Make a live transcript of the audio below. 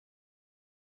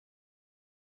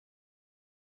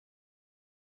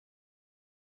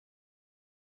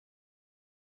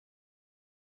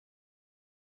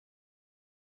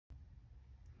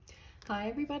Hi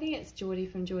everybody, it's Geordie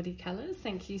from Geordie Colours.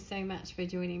 Thank you so much for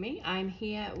joining me. I'm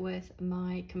here with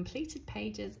my completed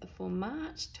pages for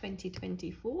March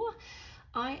 2024.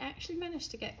 I actually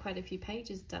managed to get quite a few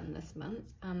pages done this month.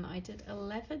 I did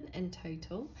 11 in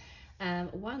total.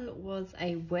 One was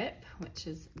a whip, which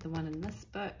is the one in this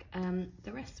book.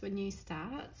 The rest were new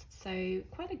starts, so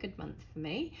quite a good month for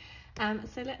me.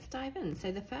 So let's dive in.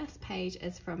 So the first page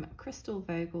is from Christl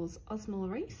Vogl's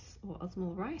Ausmalreise, or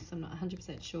Ausmalreise. I'm not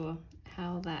 100% sure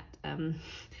how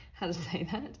to say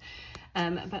that,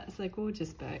 but it's a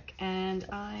gorgeous book, and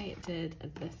I did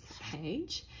this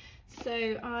page. So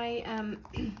I,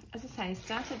 as I say,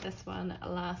 started this one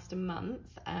last month,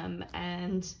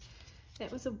 and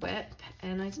it was a whip,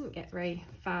 and I didn't get very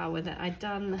far with it. I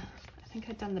think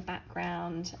I'd done the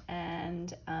background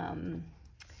and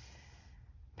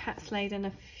perhaps laid in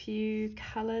a few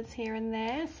colours here and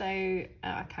there, so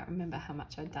I can't remember how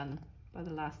much I'd done by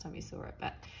the last time you saw it,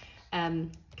 but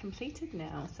completed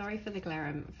now. Sorry for the glare,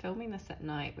 I'm filming this at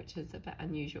night, which is a bit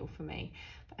unusual for me,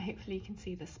 but hopefully you can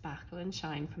see the sparkle and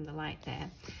shine from the light there.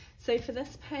 So for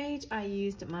this page I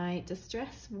used my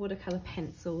Distress watercolour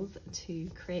pencils to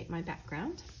create my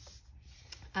background.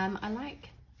 I like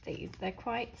these, they're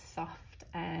quite soft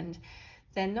and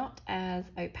they're not as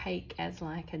opaque as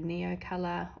like a Neo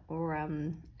colour or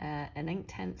an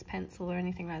Inktense pencil or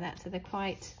anything like that, so they're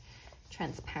quite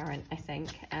transparent, I think.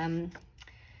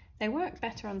 They work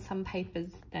better on some papers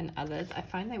than others. I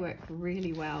find they work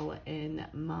really well in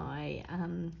my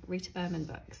Rita Berman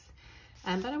books,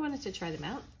 but I wanted to try them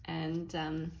out, and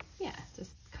yeah,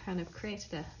 just kind of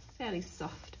created a fairly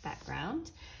soft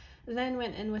background. Then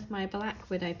went in with my Black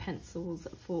Widow pencils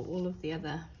for all of the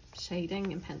other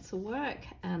shading and pencil work.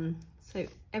 So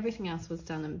everything else was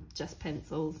done in just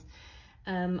pencils.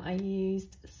 I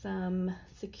used some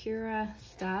Sakura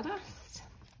Stardust,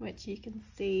 which you can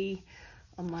see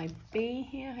on my B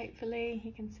here, hopefully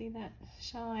you can see that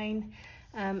shine,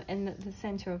 in the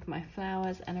center of my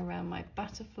flowers and around my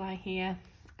butterfly here.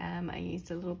 I used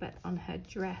a little bit on her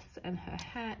dress and her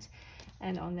hat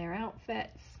and on their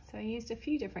outfits, so I used a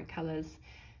few different colors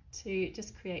to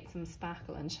just create some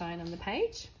sparkle and shine on the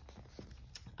page.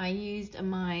 I used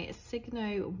my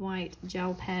Signo white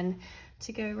gel pen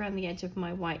to go around the edge of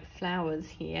my white flowers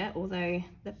here, although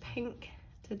the pink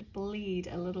did bleed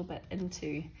a little bit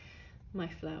into my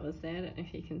flowers there. I don't know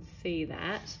if you can see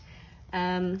that.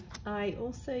 I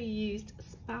also used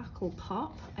Sparkle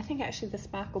Pop. I think actually the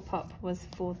Sparkle Pop was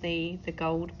for the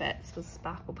gold bits, was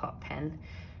Sparkle Pop pen,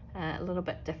 a little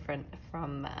bit different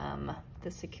from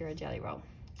the Sakura Jelly Roll.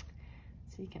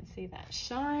 So you can see that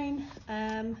shine.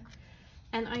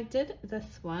 And I did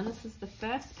this one. This is the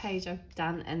first page I've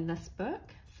done in this book.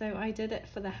 So I did it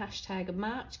for the hashtag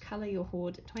March Colour Your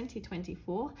Hoard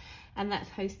 2024, and that's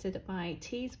hosted by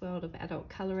T's World of Adult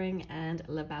Colouring and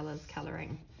Lavalla's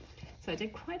Colouring. So I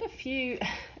did quite a few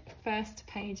first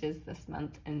pages this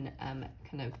month in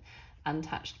kind of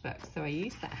untouched books. So I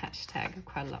used that hashtag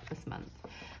quite a lot this month.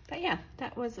 But yeah,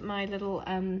 that was my little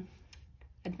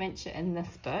adventure in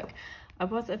this book. I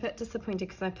was a bit disappointed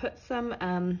because I put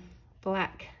some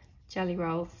black Jelly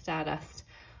Roll Stardust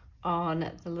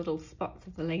on the little spots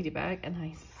of the ladybug and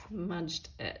I smudged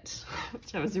it,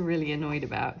 which I was really annoyed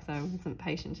about because I wasn't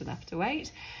patient enough to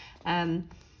wait.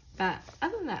 But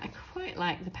other than that, I quite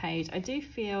like the page. I don't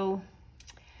feel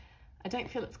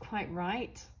it's quite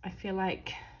right. I feel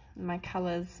like my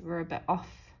colours were a bit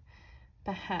off,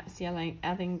 perhaps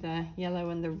adding the yellow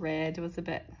and the red was a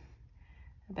bit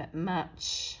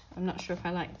much. I'm not sure if I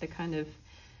like the kind of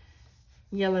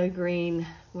yellow green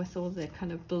with all the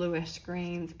kind of bluish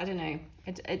greens. I don't know,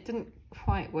 it didn't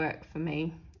quite work for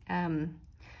me.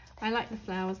 I like the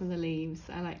flowers and the leaves.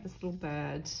 I like this little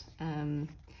bird.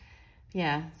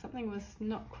 Yeah, something was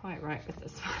not quite right with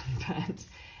this one, but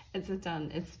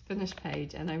it's finished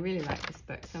page, and I really like this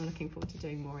book, so I'm looking forward to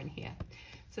doing more in here.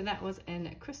 So that was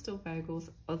in Christl Vogl's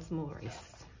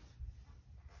Ausmalreise.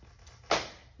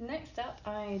 Next up,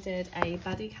 I did a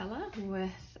buddy colour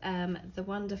with the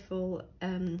wonderful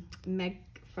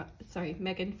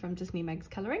Megan from Disney Meg's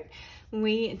Colouring.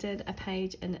 We did a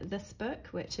page in this book,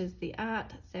 which is the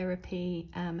Art Therapy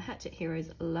Hatchet Heroes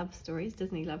Love Stories,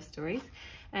 Disney Love Stories,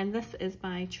 and this is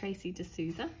by Tracy De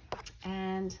Souza.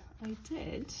 And we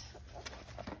did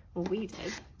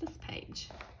this page.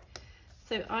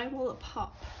 So I will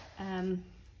pop, let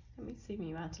me zoom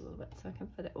you out a little bit so I can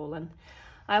fit it all in.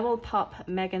 I will pop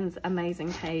Megan's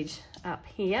amazing page up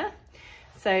here.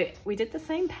 So we did the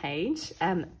same page.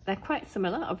 They're quite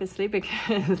similar, obviously,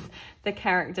 because the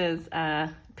characters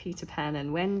are Peter Pan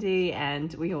and Wendy,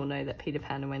 and we all know that Peter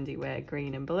Pan and Wendy wear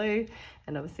green and blue,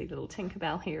 and obviously little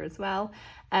Tinkerbell here as well.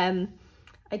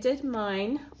 I did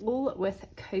mine all with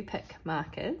Copic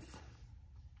markers.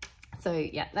 So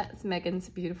yeah, that's Megan's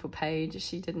beautiful page.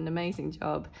 She did an amazing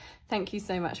job. Thank you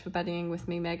so much for buddying with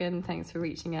me, Megan. Thanks for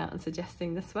reaching out and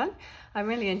suggesting this one. I'm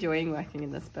really enjoying working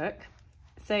in this book.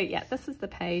 So yeah, this is the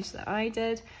page that I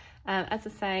did. As I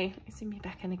say, zoom you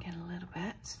back in again a little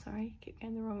bit. Sorry, keep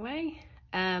going the wrong way.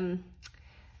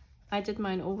 I did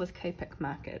mine all with Copic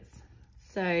markers.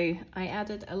 So I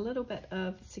added a little bit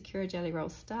of Secura Jelly Roll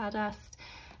Stardust.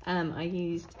 I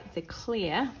used the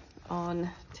clear on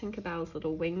Tinkerbell's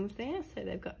little wings there, so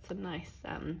they've got some nice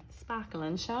sparkle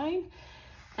and shine.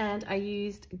 And I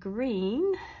used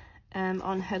green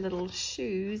on her little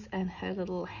shoes and her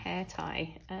little hair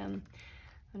tie. I'm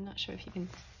not sure if you can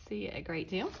see it a great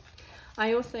deal.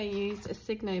 I also used a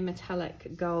Signo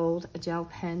metallic gold gel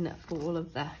pen for all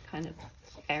of the kind of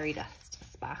fairy dust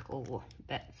sparkle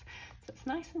bits, so it's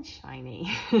nice and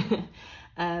shiny.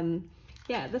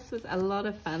 Yeah, this was a lot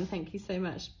of fun. Thank you so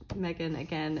much, Megan,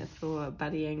 again, for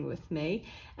buddying with me.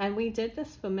 And we did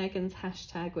this for Megan's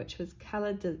hashtag, which was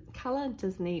Color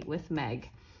Disney with Meg.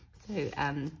 So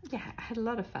yeah, I had a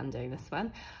lot of fun doing this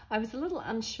one. I was a little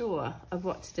unsure of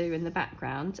what to do in the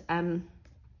background.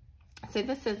 So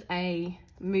this is a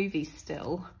movie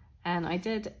still, and I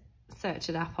did search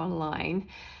it up online.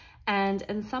 And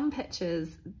in some pictures,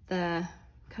 the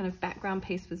kind of background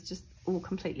piece was just all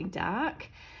completely dark.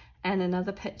 And in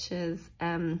other pictures,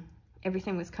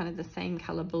 everything was kind of the same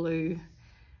color blue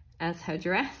as her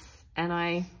dress. And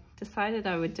I decided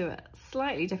I would do it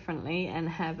slightly differently and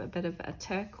have a bit of a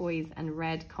turquoise and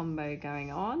red combo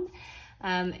going on.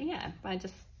 Yeah, I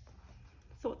just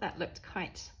thought that looked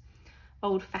quite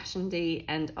old-fashioned-y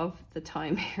and of the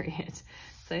time period.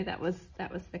 So that was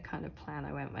the kind of plan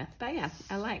I went with. But yeah,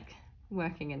 I like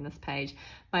working in this page.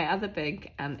 My other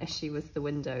big issue was the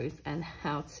windows and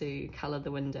how to colour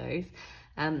the windows.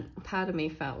 Part of me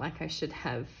felt like I should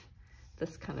have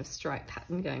this kind of stripe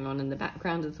pattern going on in the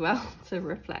background as well to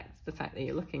reflect the fact that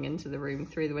you're looking into the room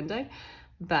through the window,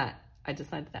 but I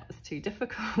decided that was too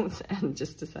difficult and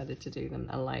just decided to do them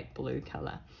a light blue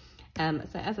colour.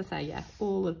 So as I say, yeah,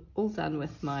 all done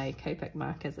with my Copic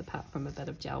markers, apart from a bit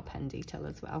of gel pen detail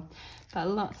as well. But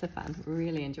lots of fun,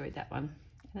 really enjoyed that one.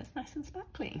 And it's nice and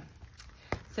sparkly.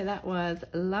 So that was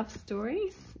Love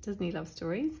Stories, Disney Love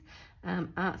Stories,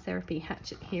 Art Therapy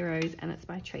Hatchet Heroes, and it's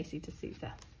by Tracy De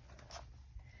Souza.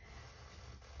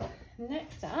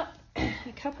 Next up,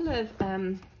 a couple of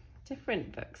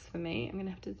different books for me. I'm going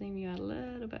to have to zoom you out a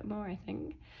little bit more, I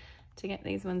think, to get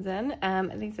these ones in.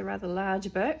 These are rather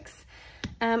large books.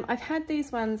 I've had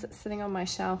these ones sitting on my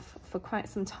shelf for quite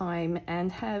some time and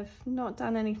have not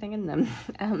done anything in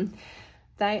them.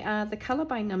 They are the Colour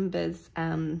by Numbers,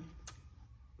 the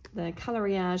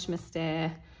Coloriages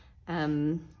Mystéres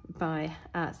by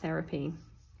Art Therapy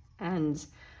and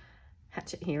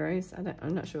Hatchet Heroes.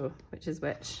 I'm not sure which is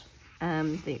which.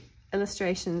 The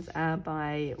illustrations are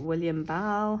by William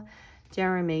Ball,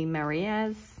 Jérémy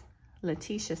Mariez,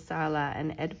 Laetitia Sala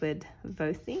and Edouard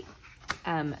Vauthey.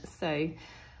 So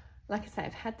like I say,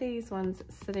 I've had these ones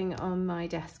sitting on my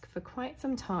desk for quite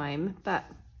some time, but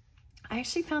I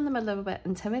actually found them a little bit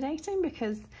intimidating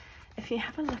because if you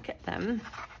have a look at them,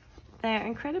 they're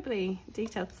incredibly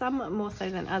detailed, some more so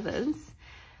than others.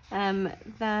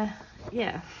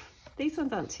 Yeah, these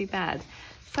ones aren't too bad.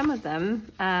 Some of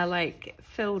them are like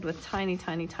filled with tiny,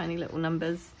 tiny, tiny little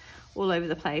numbers all over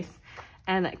the place,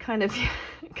 and it kind of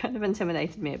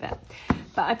intimidated me a bit.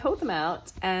 But I pulled them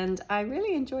out and I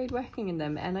really enjoyed working in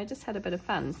them, and I just had a bit of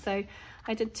fun. So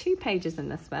I did 2 pages in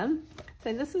this one.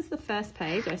 So this was the first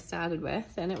page I started with,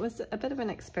 and it was a bit of an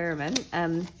experiment.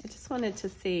 I just wanted to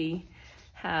see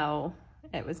how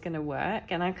it was going to work,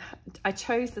 and I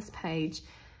chose this page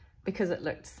because it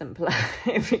looked simpler,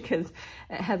 because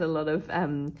it had a lot of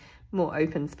more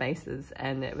open spaces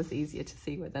and it was easier to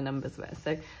see where the numbers were.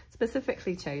 So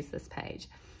specifically chose this page.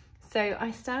 So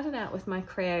I started out with my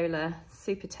Crayola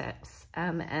Super Tips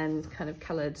and kind of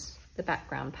coloured the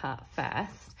background part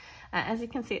first. As you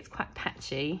can see, it's quite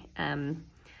patchy.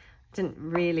 Didn't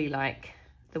really like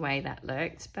the way that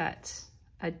looked, but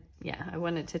I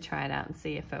wanted to try it out and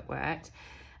see if it worked.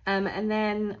 And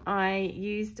then I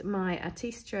used my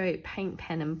Artistro paint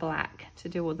pen in black to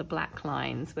do all the black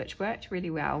lines, which worked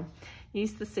really well.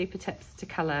 Used the Super Tips to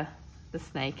colour the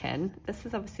snake in. This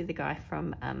is obviously the guy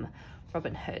from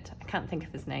Robin Hood. I can't think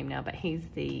of his name now, but he's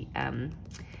the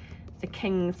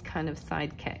king's kind of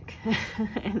sidekick.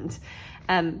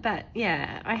 But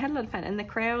yeah, I had a lot of fun, and the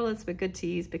Crayolas were good to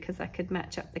use because I could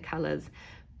match up the colours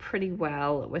pretty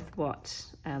well with what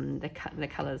the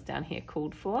colours down here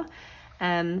called for.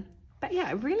 But yeah,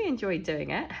 I really enjoyed doing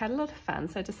it, had a lot of fun,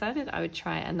 so I decided I would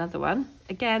try another one.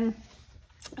 Again,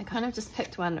 I kind of just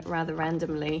picked one rather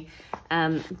randomly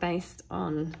based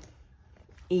on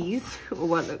ease, or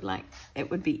what looked like it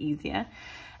would be easier.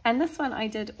 And this one I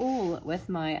did all with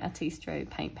my Artistro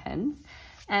paint pens,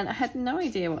 and I had no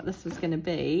idea what this was going to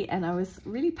be, and I was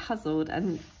really puzzled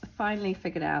and finally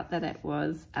figured out that it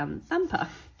was Thumper,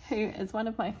 who is one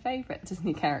of my favourite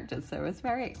Disney characters, so I was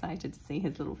very excited to see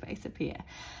his little face appear.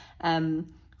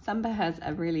 Thumper has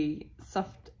a really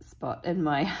soft spot in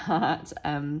my heart.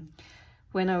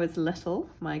 When I was little,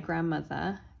 my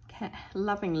grandmother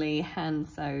lovingly hand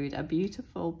sewed a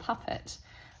beautiful puppet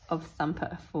of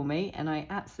Thumper for me, and I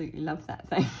absolutely love that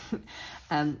thing.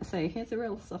 So here's a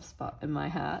real soft spot in my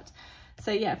heart.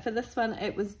 So yeah, for this one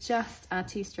it was just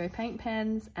Artistro paint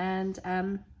pens, and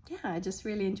yeah, I just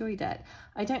really enjoyed it.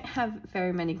 I don't have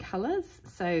very many colours,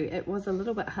 so it was a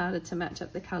little bit harder to match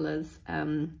up the colours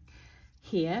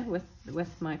here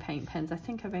with my paint pens. I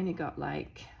think I've only got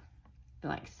like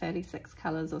 36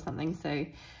 colours or something, so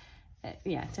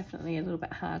yeah, definitely a little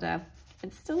bit harder.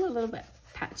 It's still a little bit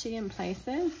patchy in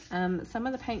places. Some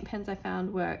of the paint pens I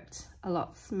found worked a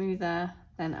lot smoother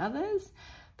than others,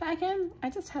 but again,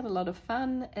 I just had a lot of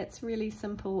fun. It's really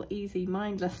simple, easy,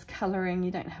 mindless colouring.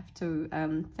 You don't have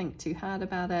to think too hard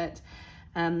about it.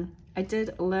 I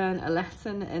did learn a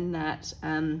lesson in that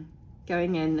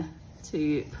going in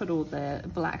to put all the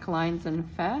black lines in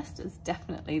first is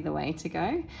definitely the way to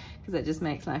go, because it just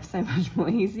makes life so much more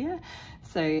easier.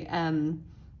 So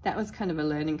that was kind of a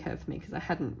learning curve for me, because I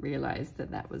hadn't realized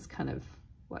that that was kind of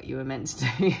what you were meant to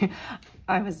do.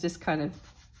 I was just kind of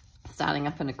starting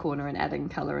up in a corner and adding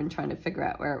color and trying to figure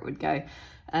out where it would go.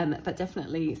 But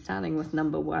definitely starting with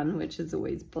number 1, which is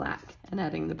always black, and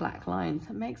adding the black lines,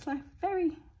 it makes life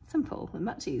very simple and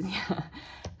much easier.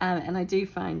 And I do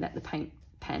find that the paint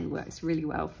pen works really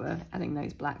well for adding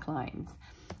those black lines.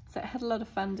 So I had a lot of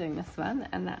fun doing this one,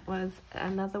 and that was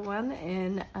another one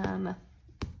in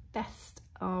Best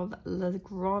of Le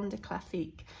Grand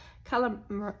Classique,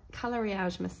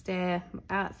 Coloriages, Mystéres,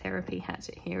 Art Therapy,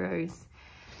 Hatchet Heroes,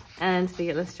 and the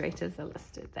illustrators are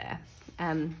listed there.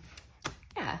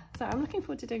 Yeah, so I'm looking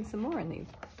forward to doing some more in these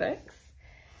books.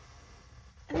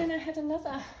 And then I had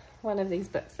another one of these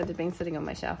books that had been sitting on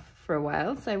my shelf for a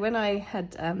while. So when I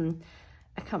had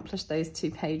accomplished those 2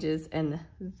 pages in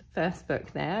the first book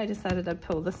there, I decided I'd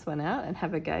pull this one out and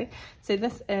have a go. So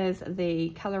this is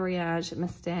the Coloriages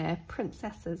Mystéres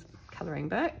Princesses colouring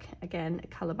book. Again,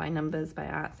 colour by numbers by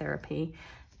Art Therapy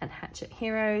and Hatchet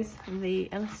Heroes. The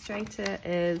illustrator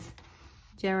is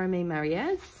Jérémy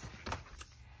Mariez.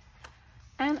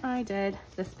 And I did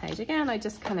this page again. I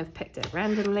just kind of picked it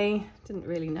randomly. Didn't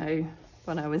really know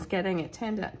what I was getting. It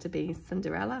turned out to be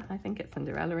Cinderella. I think it's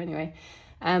Cinderella anyway.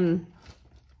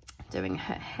 Doing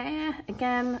her hair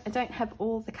again. I don't have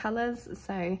all the colours,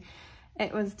 so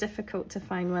it was difficult to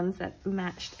find ones that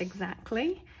matched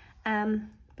exactly,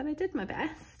 but I did my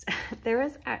best. There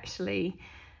is actually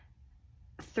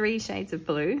 3 shades of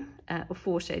blue, or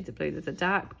 4 shades of blue. There's a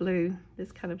dark blue,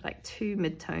 there's kind of like 2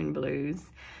 mid-tone blues,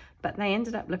 but they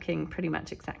ended up looking pretty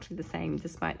much exactly the same,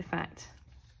 despite the fact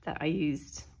that I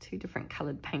used 2 different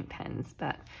coloured paint pens.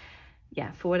 But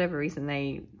yeah, for whatever reason,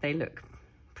 they look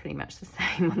pretty much the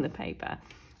same on the paper,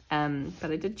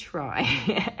 but I did try.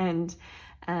 And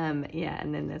yeah,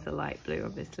 and then there's a light blue,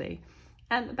 obviously,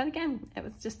 but again, it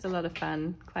was just a lot of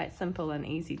fun, quite simple and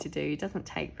easy to do, doesn't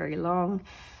take very long,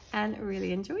 and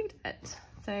really enjoyed it.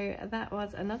 So that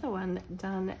was another one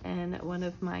done in one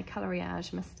of my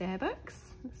Coloriages Mystéres books.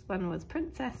 This one was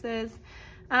Princesses,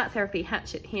 Art Therapy,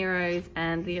 Hatchet Heroes,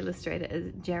 and the illustrator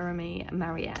is Jérémy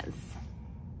Mariez.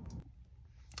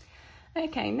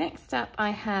 Okay, next up I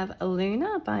have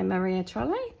Luna by Maria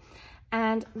Trolle,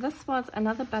 and this was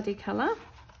another buddy colour.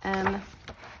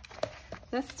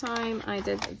 This time I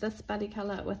did this buddy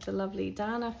colour with the lovely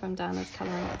Danah from Danah's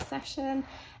Colouring Obsession,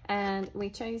 and we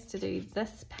chose to do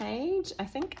this page. I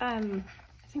think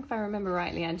if I remember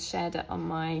rightly, I'd shared it on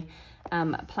my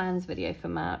plans video for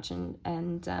March, and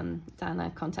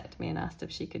Danah contacted me and asked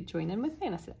if she could join in with me,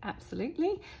 and I said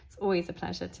absolutely. It's always a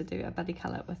pleasure to do a buddy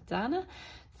colour with Danah.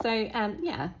 So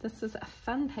yeah, this was a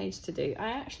fun page to do. I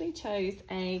actually chose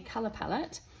a colour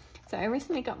palette. So I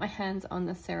recently got my hands on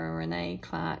the Sarah Renee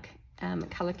Clark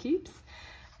colour cubes,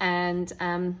 and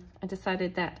I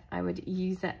decided that I would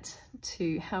use it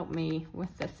to help me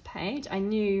with this page. I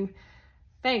knew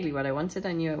vaguely what I wanted.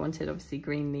 I knew I wanted obviously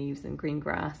green leaves and green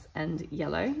grass and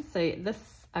yellow. So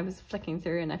this, I was flicking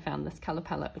through and I found this colour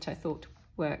palette which I thought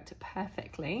worked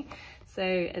perfectly. So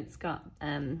it's got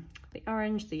the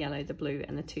orange, the yellow, the blue,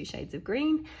 and the 2 shades of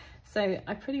green. So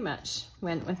I pretty much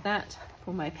went with that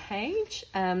for my page.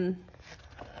 What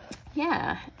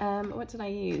did I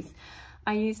use?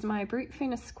 I used my Brute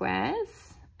Funa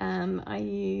squares. I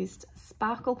used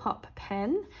Sparkle Pop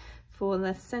pen for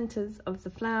the centers of the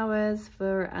flowers,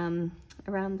 for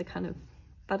around the kind of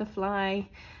butterfly,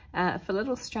 for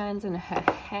little strands in her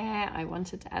hair. I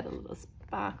wanted to add a little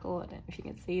sparkle. I don't know if you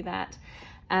can see that.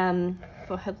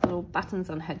 For her little buttons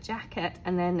on her jacket,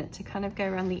 and then to kind of go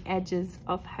around the edges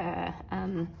of her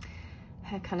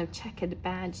kind of checkered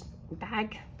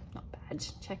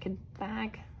checkered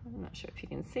bag. I'm not sure if you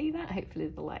can see that. Hopefully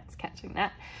the light's catching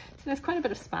that. So there's quite a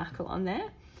bit of sparkle on there.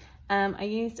 I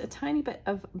used a tiny bit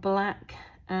of black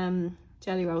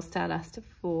Jelly Roll Stardust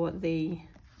for the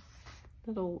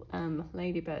little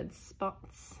ladybird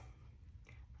spots.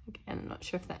 Again, I'm not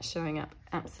sure if that's showing up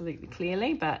absolutely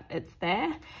clearly, but it's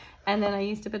there. And then I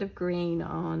used a bit of green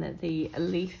on the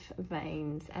leaf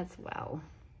veins as well.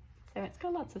 So it's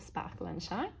got lots of sparkle and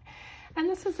shine. And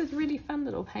this was a really fun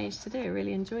little page to do. I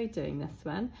really enjoyed doing this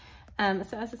one.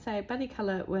 So as I say, buddy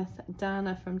colour with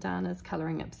Danah from Danah's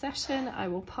Colouring Obsession. I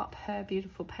will pop her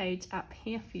beautiful page up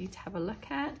here for you to have a look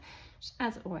at.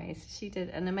 As always, she did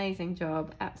an amazing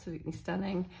job, absolutely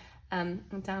stunning. And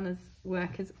Danah's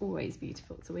work is always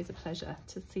beautiful. It's always a pleasure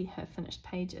to see her finished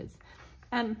pages.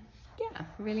 Yeah,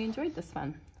 really enjoyed this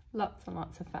one. Lots and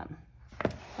lots of fun.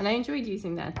 And I enjoyed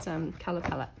using that colour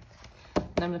palette.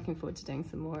 And I'm looking forward to doing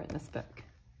some more in this book.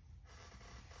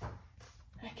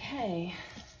 Okay,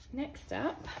 next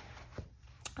up,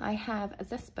 I have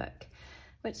this book,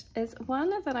 which is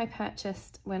one that I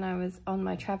purchased when I was on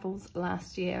my travels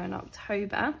last year in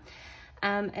October.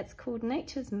 It's called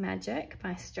Nature's Magic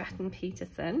by Stratten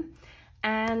Peterson,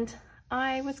 and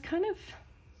I was kind of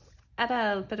at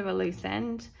a bit of a loose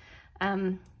end,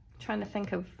 trying to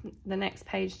think of the next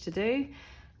page to do.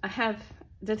 I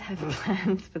did have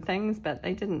plans for things, but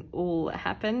they didn't all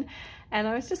happen, and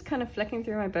I was just kind of flicking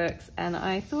through my books, and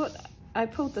I thought, I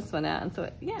pulled this one out and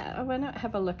thought, yeah, why not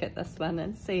have a look at this one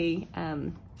and see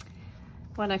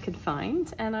what I could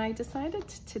find, and I decided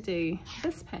to do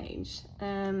this page.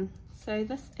 So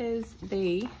this is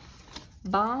the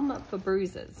Balm for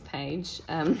Bruises page,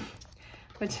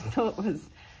 which I thought was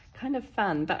kind of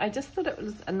fun, but I just thought it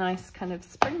was a nice kind of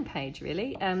spring page,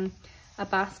 really. A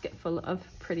basket full of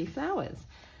pretty flowers.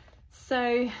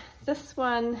 So this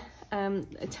one,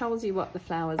 it tells you what the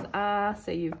flowers are.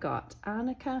 So you've got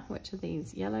Arnica, which are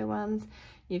these yellow ones.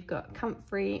 You've got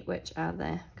Comfrey, which are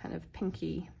the kind of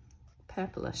pinky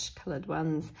purplish coloured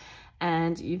ones.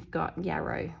 And you've got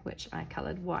Yarrow, which I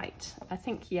coloured white. I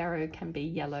think Yarrow can be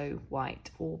yellow,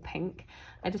 white, or pink.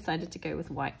 I decided to go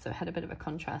with white, so it had a bit of a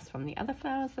contrast from the other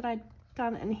flowers that I'd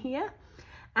done in here.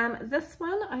 This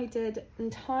one I did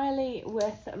entirely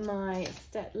with my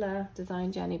Staedtler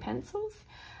Design Journey pencils.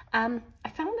 I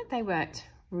found that they worked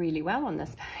really well on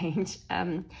this page.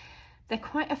 They're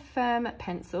quite a firm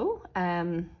pencil,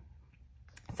 so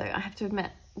I have to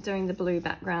admit doing the blue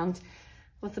background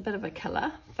was a bit of a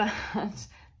killer, but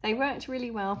they worked really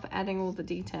well for adding all the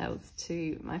details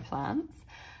to my plants.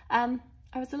 I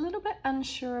was a little bit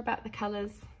unsure about the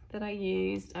colours that I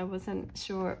used. I wasn't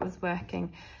sure it was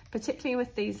working, particularly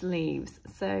with these leaves.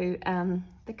 So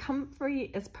the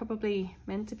Comfrey is probably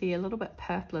meant to be a little bit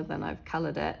purpler than I've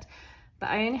coloured it, but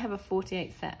I only have a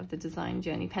 48 set of the Design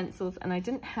Journey pencils, and I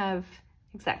didn't have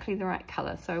exactly the right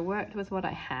colour, so I worked with what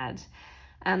I had.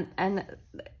 And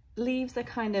leaves are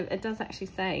kind of, it does actually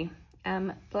say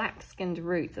black skinned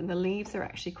roots, and the leaves are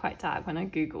actually quite dark. When I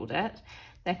googled it,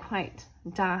 they're quite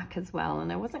dark as well,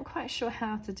 and I wasn't quite sure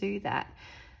how to do that.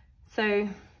 So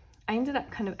I ended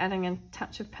up kind of adding a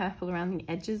touch of purple around the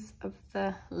edges of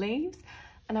the leaves,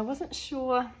 and I wasn't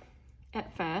sure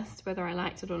at first whether I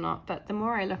liked it or not, but the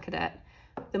more I look at it,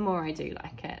 the more I do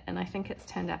like it, and I think it's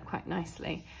turned out quite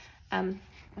nicely. I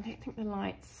don't think the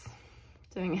light's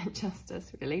doing it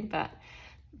justice really, but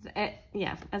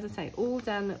yeah, as I say, all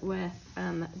done with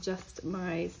just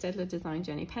my Staedtler Design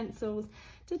Journey pencils.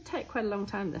 Did take quite a long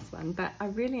time, this one, but I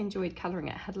really enjoyed colouring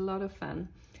it. Had a lot of fun.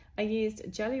 I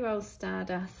used Jelly Roll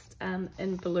Stardust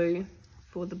in blue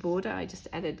for the border. I just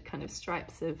added kind of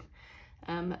stripes of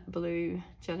blue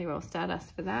Jelly Roll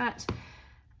Stardust for that.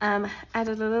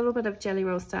 Added a little bit of Jelly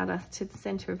Roll Stardust to the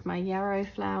centre of my yarrow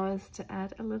flowers to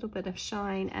add a little bit of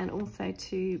shine, and also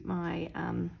to my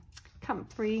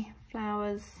Comfrey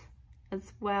flowers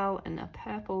as well in a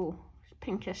purple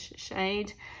pinkish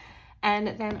shade. And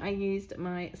then I used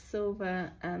my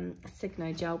silver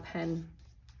Signo gel pen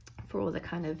for all the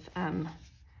kind of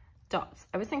dots.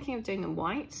 I was thinking of doing them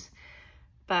white,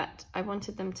 but I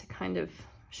wanted them to kind of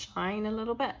shine a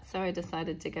little bit, so I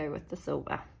decided to go with the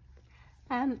silver.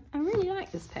 I really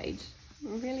like this page.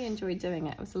 I really enjoyed doing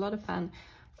it. It was a lot of fun.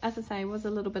 As I say, it was a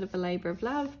little bit of a labour of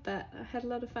love, but I had a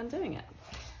lot of fun doing it.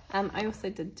 I also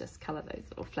did just colour those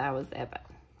little flowers there, but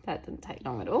that didn't take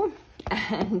long at all.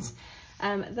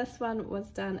 And this one was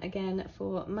done again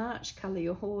for March Colour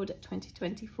Your Hoard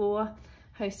 2024,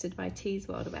 hosted by T's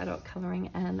World of Adult Colouring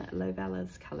and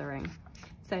Lovella's Colouring.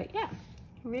 So yeah,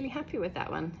 really happy with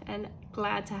that one, and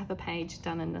glad to have a page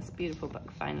done in this beautiful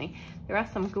book finally. There are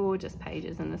some gorgeous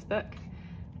pages in this book,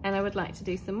 and I would like to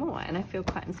do some more, and I feel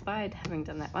quite inspired having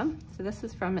done that one. So this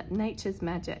is from Nature's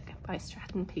Magic by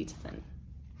Stratten Peterson.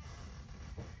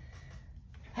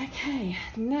 Okay,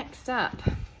 next up,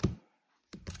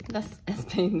 this has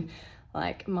been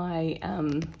like my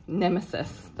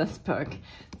nemesis, this book.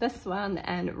 This one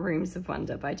and Rooms of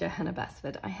Wonder by Johanna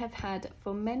Basford. I have had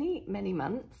for many, many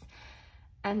months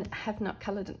and have not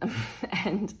coloured them.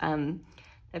 And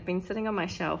they've been sitting on my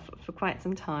shelf for quite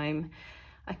some time.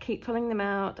 I keep pulling them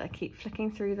out, I keep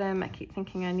flicking through them, I keep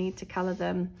thinking I need to colour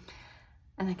them,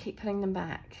 and I keep putting them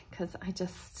back because I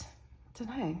just,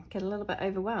 don't know, get a little bit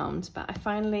overwhelmed. But I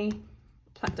finally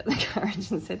plucked up the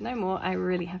courage and said, no more, I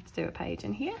really have to do a page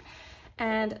in here.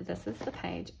 And this is the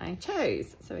page I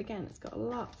chose. So again, it's got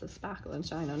lots of sparkle and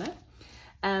shine on it.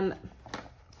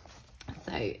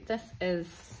 So this is,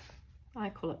 I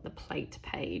call it the plate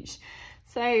page.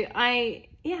 So I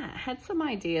had some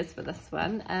ideas for this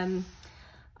one.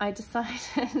 I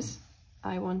decided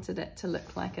I wanted it to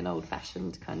look like an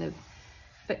old-fashioned kind of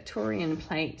Victorian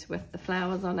plate with the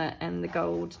flowers on it and the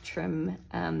gold trim.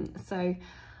 So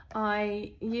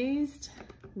I used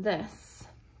this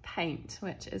paint,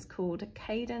 which is called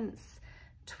Cadence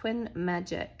Twin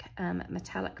Magic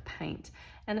metallic paint,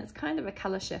 and it's kind of a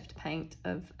color shift paint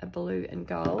of a blue and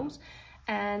gold,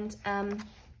 and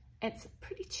it's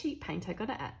pretty cheap paint. I got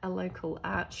it at a local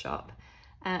art shop.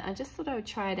 I just thought I would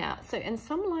try it out. So in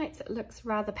some lights it looks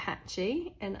rather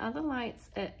patchy, in other lights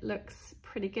it looks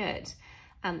pretty good,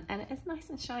 and it is nice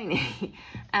and shiny.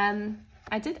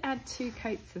 I did add 2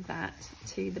 coats of that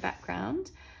to the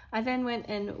background. I then went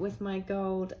in with my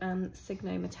gold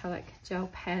Signo metallic gel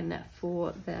pen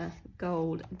for the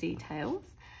gold details.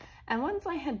 And once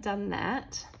I had done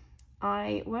that,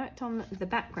 I worked on the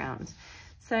background.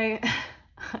 So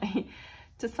I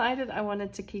decided I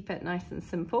wanted to keep it nice and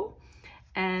simple,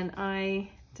 and I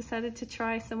decided to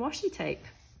try some washi tape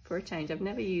for a change. I've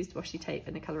never used washi tape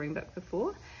in a colouring book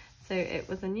before, so it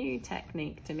was a new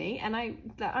technique to me. And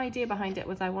the idea behind it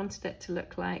was I wanted it to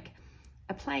look like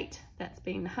a plate that's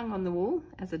been hung on the wall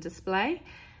as a display,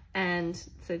 and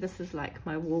so this is like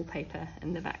my wallpaper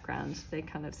in the background, the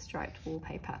kind of striped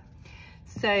wallpaper.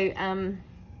 So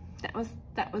that was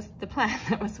the plan.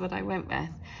 That was what I went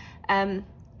with.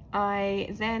 I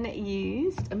then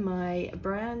used my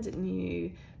brand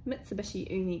new Mitsubishi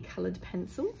Uni coloured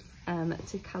pencils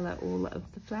to colour all of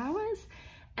the flowers,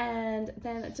 and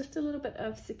then just a little bit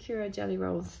of Sakura Jelly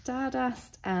Roll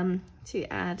Stardust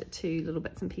to add to little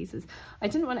bits and pieces. I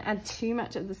didn't want to add too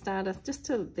much of the Stardust, just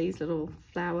to these little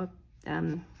flower,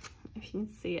 if you can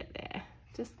see it there,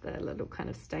 just the little kind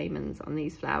of stamens on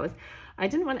these flowers. I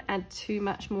didn't want to add too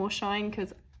much more shine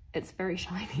because it's very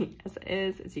shiny as it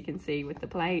is, as you can see with the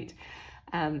plate.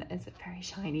 It's very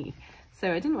shiny,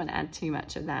 so I didn't want to add too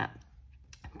much of that.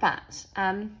 But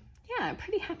yeah, I'm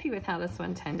pretty happy with how this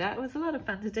one turned out. It was a lot of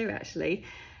fun to do actually,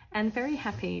 and very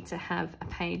happy to have a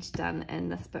page done in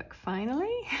this book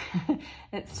finally.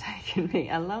 It's taken me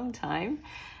a long time,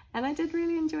 and I did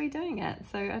really enjoy doing it,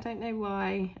 so I don't know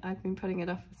why I've been putting it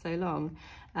off for so long.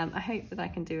 I hope that I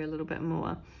can do a little bit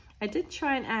more. I did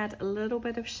try and add a little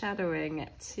bit of shadowing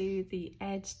to the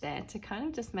edge there to kind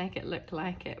of just make it look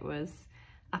like it was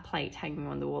a plate hanging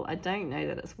on the wall. I don't know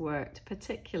that it's worked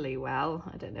particularly well.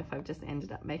 I don't know if I've just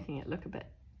ended up making it look a bit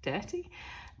dirty,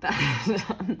 but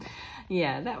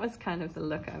yeah, that was kind of the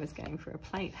look I was going for, a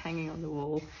plate hanging on the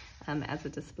wall as a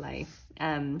display.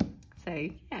 So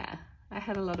yeah, I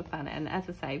had a lot of fun, and as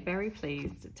I say, very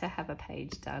pleased to have a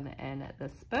page done in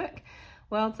this book,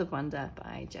 Worlds of Wonder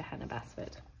by Johanna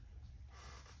Basford.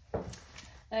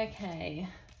 Okay,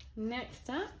 next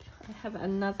up I have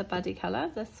another buddy colour.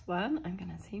 This one, I'm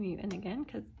going to zoom you in again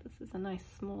because this is a nice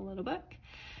small little book.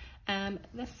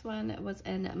 This one was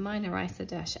in Meine Reise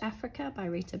Durch Afrika by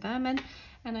Rita Berman,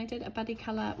 and I did a buddy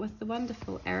colour with the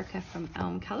wonderful Erica from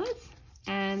Elm Colours,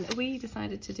 and we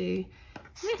decided to do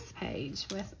this page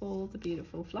with all the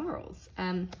beautiful florals.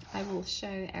 I will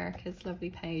show Erica's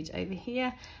lovely page over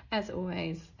here. As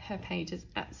always, her page is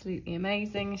absolutely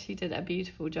amazing. She did a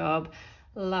beautiful job.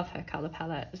 Love her colour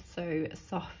palette. It's so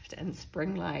soft and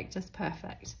spring-like, just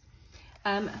perfect.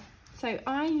 So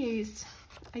I used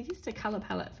a colour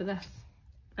palette for this.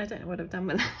 I don't know what I've done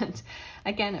with it.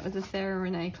 Again, it was a Sarah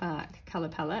Renee Clark colour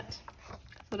palette.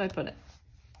 I thought I'd put it.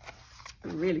 I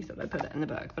really thought I'd put it in the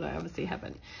book, but I obviously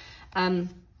haven't.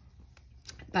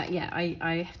 But yeah,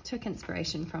 I took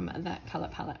inspiration from that colour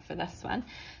palette for this one.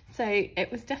 So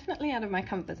it was definitely out of my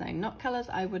comfort zone. Not colours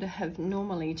I would have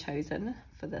normally chosen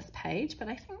for this page, but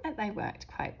I think that they worked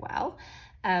quite well.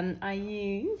 I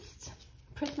used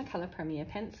Prismacolor Premier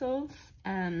pencils.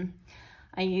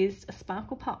 I used a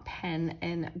Sparkle Pot pen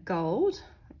in gold,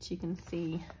 which you can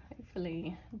see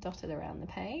hopefully dotted around the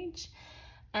page,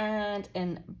 and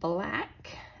in black.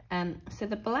 So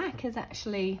the black is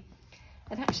actually,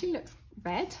 it actually looks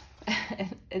red.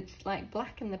 It's like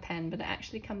black in the pen, but it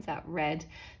actually comes out red.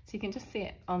 So you can just see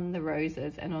it on the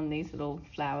roses and on these little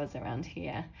flowers around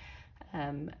here.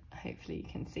 Hopefully you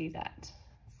can see that.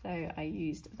 So I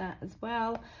used that as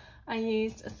well. I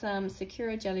used some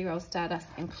Sakura Jelly Roll Stardust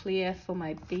in clear for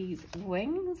my bee's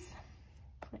wings,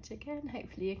 which again,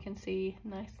 hopefully you can see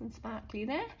nice and sparkly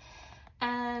there.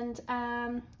 And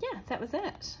yeah, that was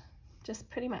it. Just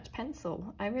pretty much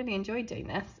pencil. I really enjoyed doing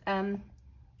this.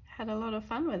 Had a lot of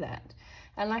fun with it.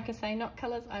 And like I say, not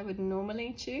colours I would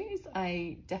normally choose.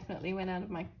 I definitely went out of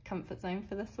my comfort zone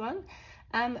for this one.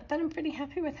 But I'm pretty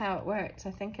happy with how it worked.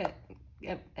 I think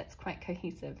it's quite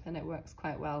cohesive and it works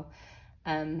quite well.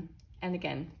 And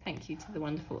again, thank you to the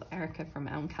wonderful Erica from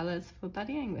Elm Colours for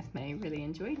buddying with me. Really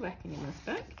enjoyed working in this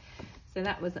book. So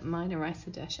that was Meine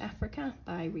Reise Durch Afrika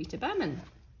by Rita Berman.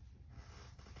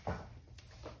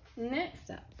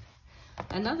 Next up,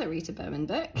 another Rita Berman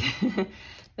book.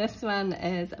 This one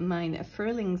is Meine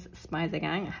Frühlings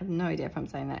Spaziergang. I have no idea if I'm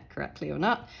saying that correctly or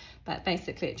not, but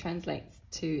basically it translates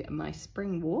to My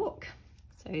Spring Walk.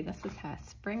 So this is her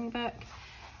spring book,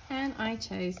 and I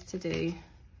chose to do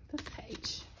this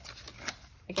page.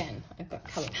 Again, I've got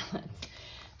colour palettes.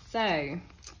 So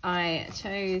I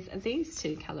chose these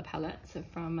two colour palettes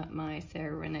from my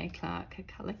Sarah Renee Clark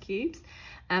colour cubes.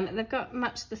 They've got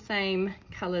much the same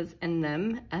colours in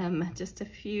them, just a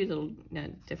few little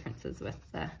differences with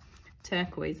the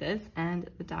turquoises and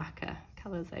the darker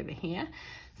colours over here.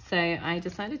 So I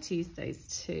decided to use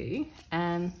those two,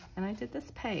 and I did this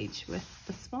page with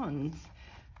the swans.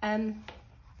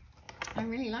 I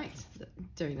really liked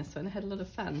doing this one. I had a lot of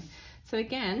fun. So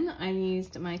again, I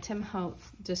used my Tim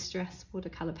Holtz Distress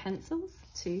watercolour pencils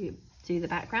to do the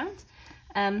background.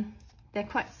 They're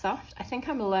quite soft. I think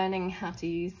I'm learning how to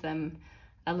use them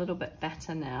a little bit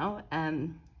better now.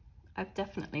 I've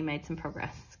definitely made some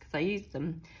progress because I used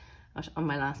them on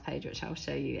my last page, which I'll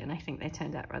show you, and I think they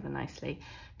turned out rather nicely.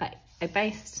 But I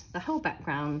based the whole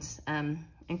background,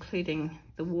 including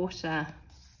the water,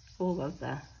 all of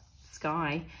the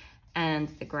sky, and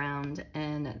the ground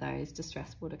in those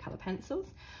distressed watercolour pencils.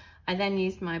 I then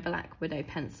used my Black Widow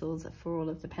pencils for all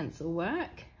of the pencil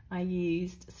work. I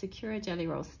used Sakura Jelly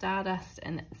Roll Stardust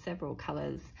in several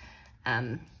colours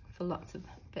for lots of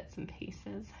bits and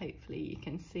pieces. Hopefully you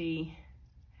can see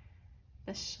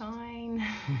the shine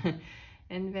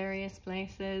in various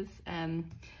places.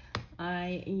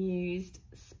 I used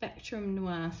Spectrum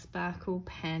Noir Sparkle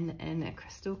Pen in a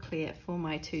crystal clear for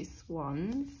my two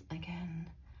swans. Again,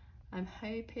 I'm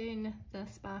hoping the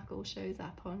sparkle shows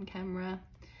up on camera.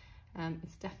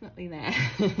 It's definitely there.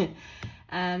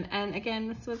 And again,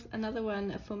 this was another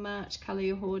one for March Colour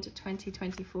Your Hoard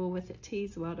 2024 with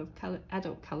T's World of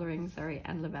Adult Colouring,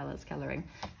 and Lavella's colouring.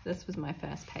 This was my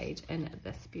first page in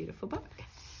this beautiful book,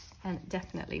 and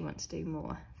definitely want to do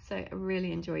more. So I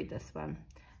really enjoyed this one.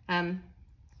 I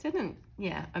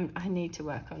need to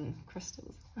work on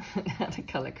crystals, how to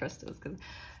colour crystals, because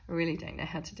I really don't know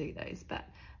how to do those, but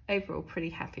overall pretty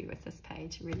happy with this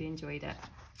page, really enjoyed it.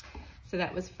 So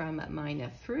that was from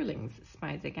Meine Frühlings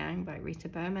Spaziergang by Rita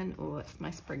Berman, or It's My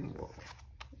Spring Walk.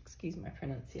 Excuse my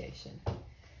pronunciation.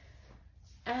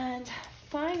 And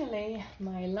finally,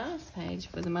 my last page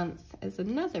for the month is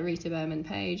another Rita Berman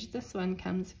page. This one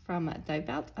comes from Die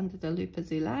Welt unter der Lupe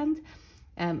zu Land,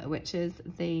 which is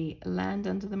the land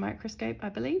under the microscope, I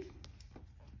believe.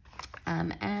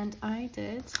 And I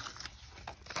did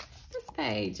this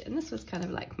page, and this was kind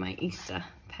of like my Easter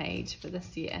page for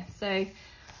this year. So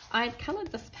I'd coloured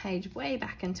this page way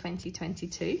back in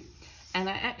 2022, and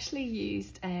I actually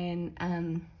used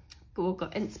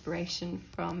got inspiration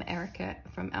from Erica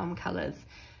from Elm Colours,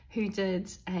 who did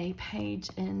a page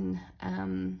in,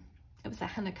 it was a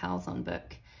Hannah Carlson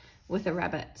book with a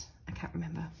rabbit. I can't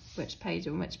remember which page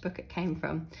or which book it came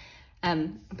from,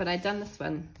 but I'd done this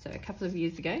one a couple of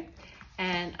years ago,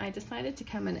 and I decided to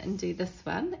come in and do this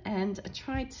one, and I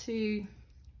tried to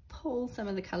pull some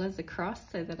of the colours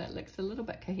across so that it looks a little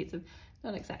bit cohesive.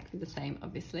 not exactly the same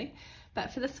obviously,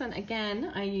 but for this one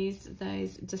again I used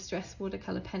those distress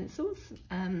watercolor pencils,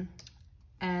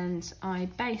 and I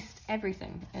based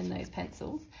everything in those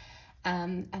pencils,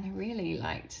 and I really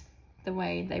liked the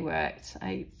way they worked.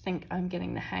 I think I'm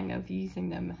getting the hang of using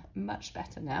them much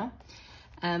better now.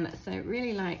 So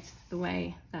really liked the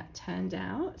way that turned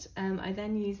out. I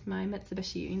then used my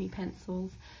Mitsubishi Uni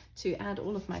pencils to add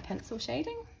all of my pencil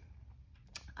shading.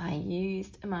 I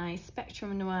used my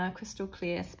Spectrum Noir Crystal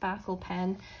Clear Sparkle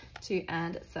pen to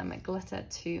add some glitter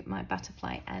to my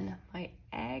butterfly and my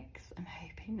eggs. I'm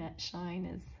hoping that shine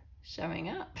is showing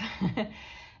up.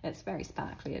 It's very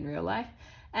sparkly in real life.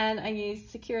 And I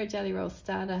used Sakura Jelly Roll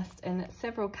Stardust in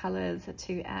several colours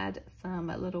to add some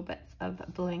little bits of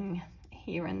bling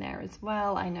here and there as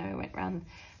well. I know I went around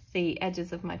the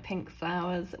edges of my pink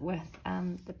flowers with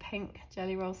the pink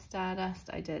Jelly Roll Stardust.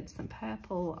 I did some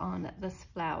purple on this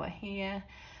flower here.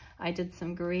 I did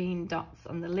some green dots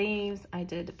on the leaves. I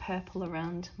did purple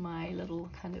around my little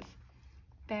kind of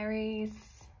berries.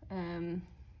 Trying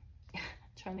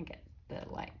to get the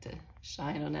light to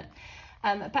shine on it.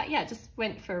 But yeah, just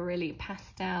went for a really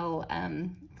pastel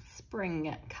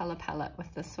spring colour palette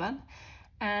with this one,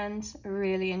 and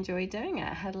really enjoyed doing it.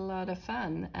 I had a lot of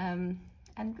fun.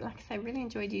 And like I say, really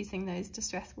enjoyed using those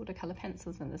distress watercolour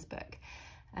pencils in this book.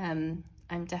 I'm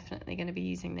definitely going to be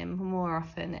using them more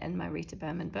often in my Rita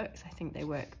Berman books. I think they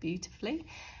work beautifully,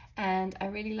 and I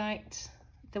really liked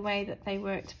the way that they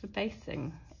worked for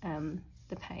basing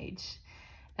the page.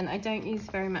 And I don't use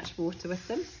very much water with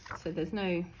them, so there's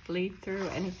no bleed through or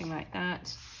anything like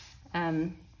that.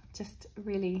 Just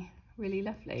really, really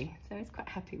lovely. So I was quite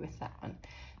happy with that one.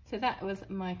 So that was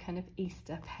my kind of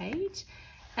Easter page.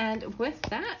 And with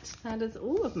that, that is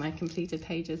all of my completed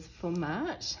pages for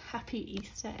March. Happy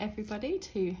Easter, everybody,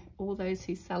 to all those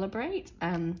who celebrate.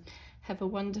 Have a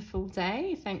wonderful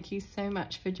day. Thank you so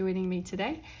much for joining me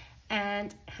today,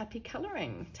 and happy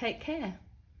colouring. Take care.